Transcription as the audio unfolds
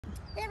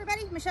Hey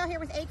everybody, Michelle here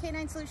with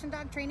AK9 Solution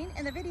Dog Training,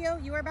 and the video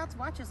you are about to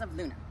watch is of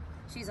Luna.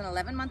 She's an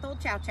 11-month-old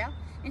Chow Chow,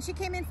 and she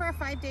came in for our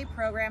 5-day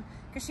program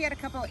because she had a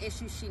couple of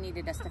issues she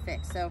needed us to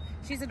fix. So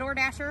she's a door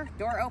dasher,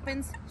 door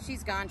opens,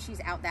 she's gone, she's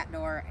out that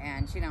door,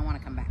 and she don't want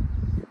to come back.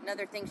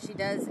 Another thing she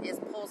does is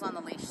pulls on the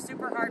leash,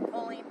 super hard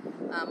pulling,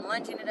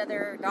 lunging at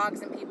other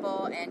dogs and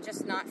people, and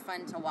just not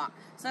fun to walk.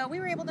 So we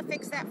were able to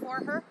fix that for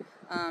her,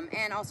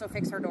 and also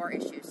fix her door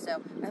issues.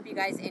 So I hope you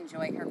guys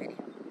enjoy her video.